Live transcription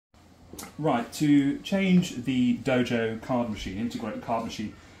Right, to change the DOJO card machine, integrated card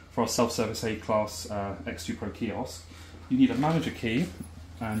machine for our self-service A-ClassX2 Pro kiosk, you need a manager key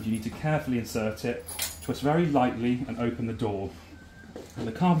and you need to carefully insert it, twist very lightly and open the door. And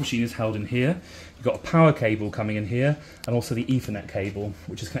the card machine is held in here. You've got a power cable coming in here and also the Ethernet cable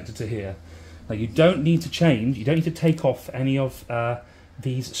which is connected to here. Now you don't need to change, you don't need to take off any of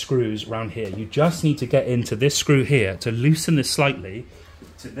these screws around here. You just need to get into this screw here to loosen this slightly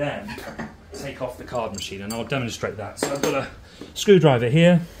to then take off the card machine, and I'll demonstrate that. So I've got a screwdriver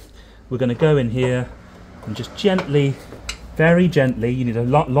here. We're going to go in here and just gently, very gently, you need a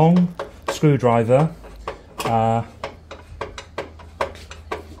long screwdriver, and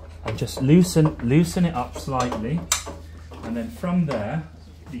just loosen it up slightly, and then from there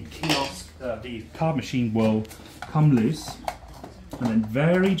the kiosk, the card machine will come loose, and then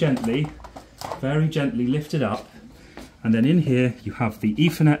very gently lift it up, and then in here you have the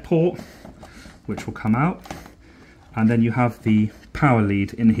Ethernet port which will come out, and then you have the power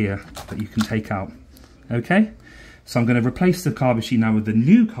lead in here that you can take out. Okay, so I'm going to replace the card machine now with the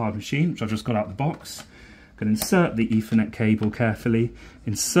new card machine which I've just got out of the box. I'm going to insert the Ethernet cable carefully,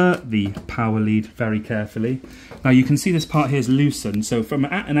 insert the power lead very carefully. Now you can see this part here is loosened, so from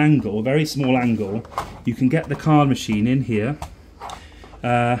at an angle, a very small angle, you can get the card machine in here,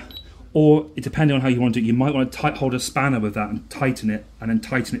 or depending on how you want to do it, you might want to hold a spanner with that and tighten it, and then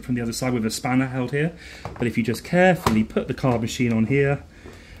tighten it from the other side with a spanner held here. But if you just carefully put the card machine on here,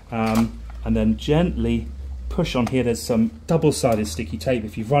 and then gently push on here, there's some double-sided sticky tape.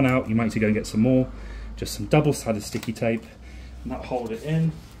 If you've run out, you might need to go and get some more. Just some double-sided sticky tape, and that'll hold it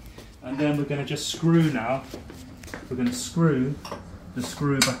in. And then we're going to just screw now. We're going to screw the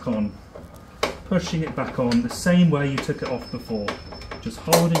screw back on, pushing it back on the same way you took it off before. Just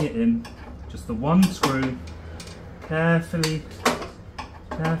holding it in, just the one screw, carefully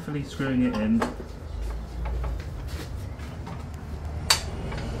screwing it in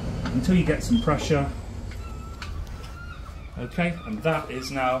until you get some pressure. Okay, and that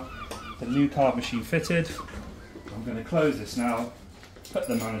is now the new card machine fitted. I'm going to close this now, put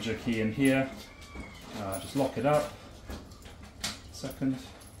the manager key in here, just lock it up. Second.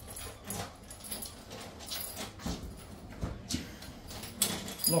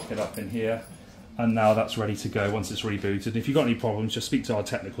 Lock it up in here, and now that's ready to go once it's rebooted. If you've got any problems, just speak to our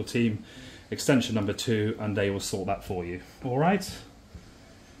technical team, extension number 2, and they will sort that for you. All right.